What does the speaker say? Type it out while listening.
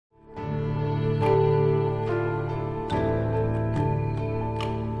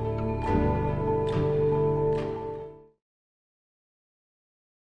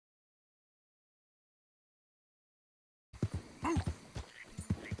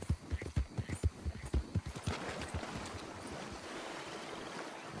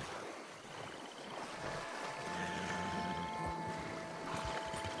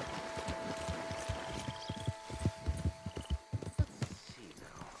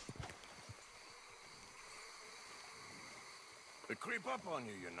They creep up on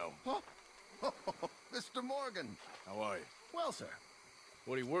you, you know. Huh? Mr. Morgan. How are you? Well, sir,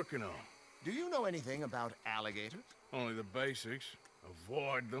 What are you working on? do you know anything about alligators? Only the basics.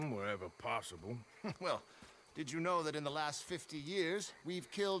 Avoid them wherever possible. Well, did you know that in the last 50 years, we've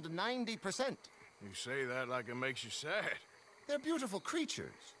killed 90%? You say that like it makes you sad. They're beautiful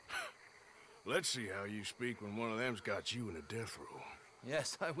creatures. Let's see how you speak when one of them's got you in a death row.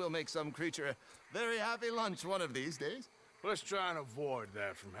 Yes, I will make some creature a very happy lunch one of these days. Let's try and avoid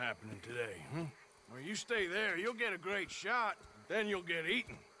that from happening today, huh? Well, you stay there, you'll get a great shot, then you'll get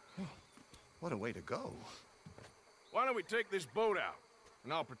eaten. What a way to go. Why don't we take this boat out,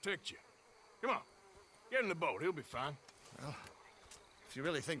 and I'll protect you. Come on, get in the boat, he'll be fine. Well, if you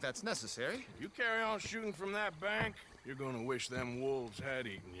really think that's necessary. You carry on shooting from that bank, you're gonna wish them wolves had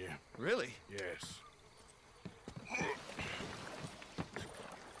eaten you. Really? Yes.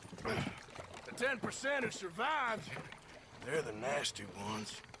 The 10% who survived, they're the nasty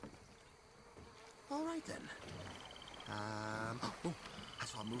ones. All right, then. Oh, I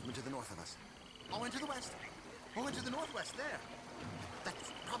saw movement to the north of us. Oh, and to the west. Oh, and to the northwest, there.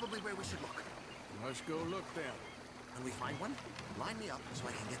 That's probably where we should look. Let's go look then. When we find one, line me up so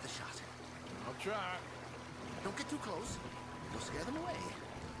I can get the shot. I'll try. Don't get too close. You'll scare them away.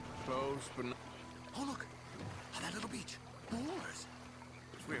 Close, but not... Oh, look. On that little beach. Moors.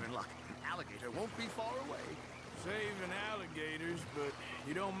 If we're in luck, an alligator won't be far away. Saving alligators, but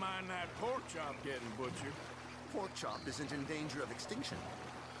you don't mind that pork chop getting butchered. Pork chop isn't in danger of extinction.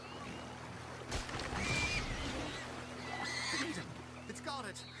 It's got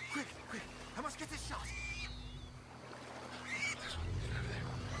it. Quick, quick. I must get this shot.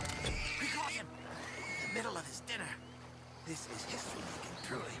 We caught him. In the middle of his dinner. This is history-making,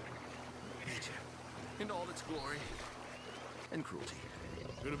 truly. Nature, in all its glory and cruelty.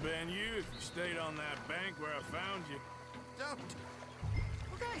 Could have been you if you stayed on that bank where I found you. Don't.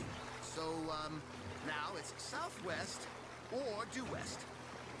 Okay. So, now it's southwest or due west.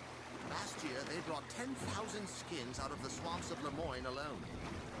 Last year, they brought 10,000 skins out of the swamps of Lemoyne alone.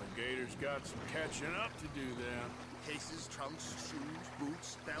 The gators got some catching up to do there. Cases, trunks, shoes,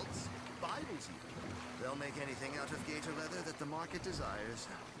 boots, belts, Bibles even. They'll make anything out of gator leather that the market desires.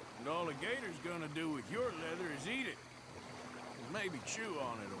 And all the gator's gonna do with your leather is eat it. And maybe chew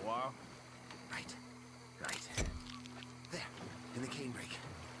on it a while. Right. Right. There, in the canebrake.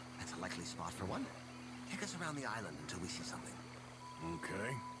 That's a likely spot for one. Take us around the island until we see something.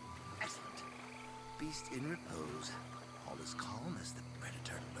 Okay. Excellent. Beast in repose. All as calm as the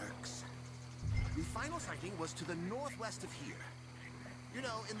predator lurks. The final sighting was to the northwest of here. You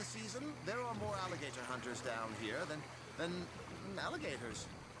know, in the season, there are more alligator hunters down here than alligators.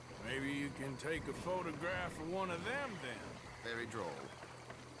 Maybe you can take a photograph of one of them then. Very droll.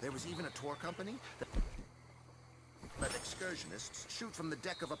 There was even a tour company that let excursionists shoot from the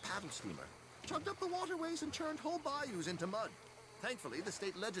deck of a paddle steamer. Chugged up the waterways and churned whole bayous into mud. Thankfully, the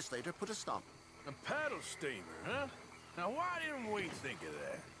state legislature put a stop. A paddle steamer, huh? Now why didn't we think of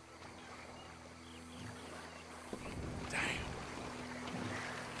that? Damn.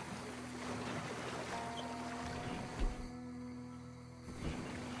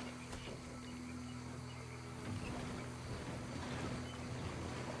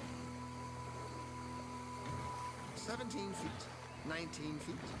 "17 feet, 19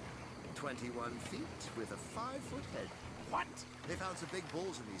 feet, 21 feet with a 5-foot head." What? They found some big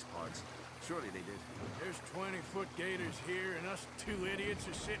bulls in these parts. Surely they did. There's 20-foot gators here, and us two idiots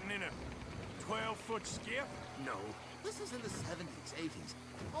are sitting in a 12-foot skiff? No. This is in the 70s, 80s.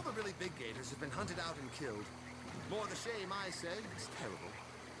 All the really big gators have been hunted out and killed. More the shame, I say. It's terrible.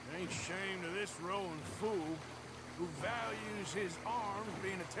 Ain't shame to this rolling fool who values his arms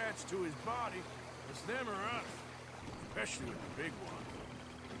being attached to his body as them or us, especially with the big one.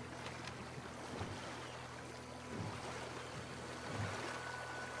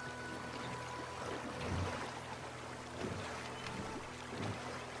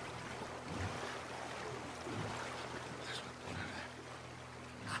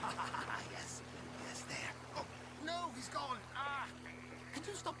 Yes. Yes, there. Oh, no, he's gone. Ah! Can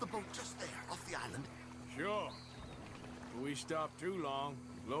you stop the boat just there, off the island? Sure. If we stop too long,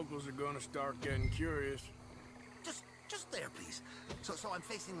 locals are gonna start getting curious. Just there, please. So I'm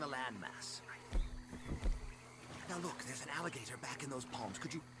facing the landmass. Now look, there's an alligator back in those palms.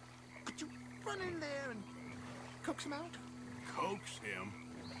 Could you run in there and coax him out? Coax him?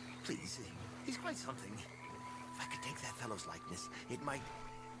 Please, he's quite something. If I could take that fellow's likeness, it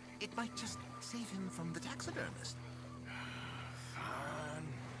might just save him from the taxidermist. Fine.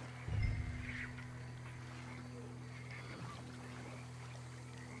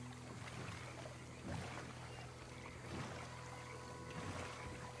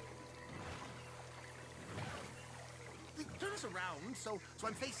 Turn us around so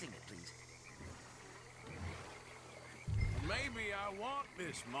I'm facing it, please. Maybe I want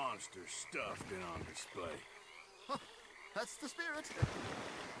this monster stuffed and on display. Huh, that's the spirit.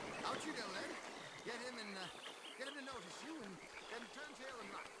 Out you go, then. Get him to notice you, and then turn tail and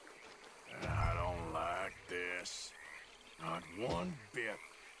run. I don't like this. Not one bit.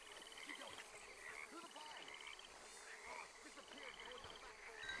 Keep going. Through the ball. Oh, disappeared before the back.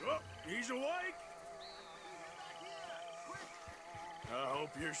 Oh, he's awake. Back here. Quick. I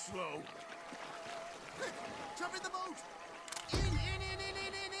hope you're slow. Quick. Jump in the boat.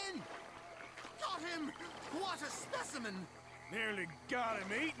 In. Got him. What a specimen. Nearly got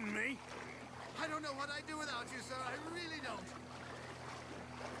him eating me. I don't know what I'd do without you, sir. I really don't.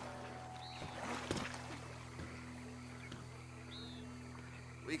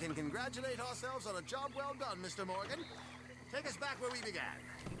 We can congratulate ourselves on a job well done, Mr. Morgan. Take us back where we began.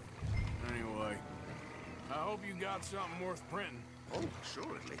 Anyway, I hope you got something worth printing. Oh,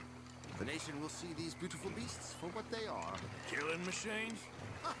 assuredly. The nation will see these beautiful beasts for what they are. Killing machines?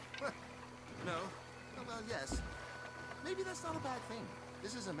 No. Oh, well, yes. Maybe that's not a bad thing.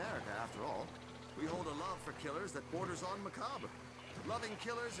 This is America, after all. We hold a love for killers that borders on macabre. Loving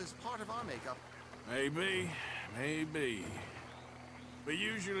killers is part of our makeup. Maybe. But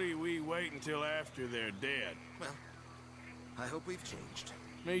usually we wait until after they're dead. Well, I hope we've changed.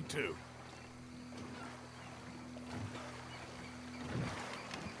 Me too.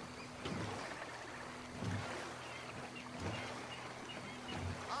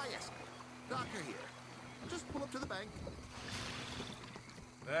 Ah, yes. Doctor here. Just pull up to the bank.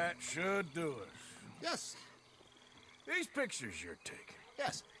 That should do us. Yes. These pictures you're taking,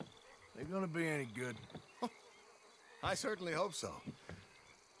 Yes. they gonna be any good? I certainly hope so.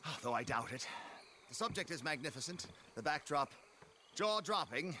 Though I doubt it. The subject is magnificent, the backdrop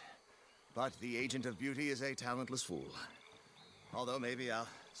jaw-dropping, but the agent of beauty is a talentless fool. Although maybe I'll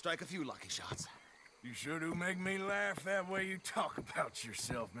strike a few lucky shots. You sure do make me laugh that way you talk about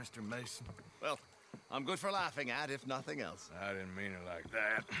yourself, Mr. Mason. Well, I'm good for laughing at, if nothing else. I didn't mean it like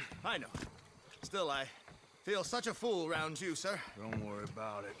that. I know. Still, I feel such a fool round you, sir. Don't worry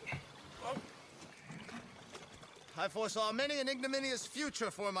about it. I foresaw many an ignominious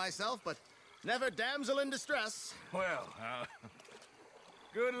future for myself, but never damsel in distress. Well,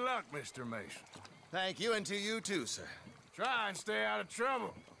 good luck, Mr. Mason. Thank you, and to you too, sir. Try and stay out of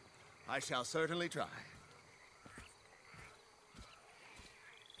trouble. I shall certainly try.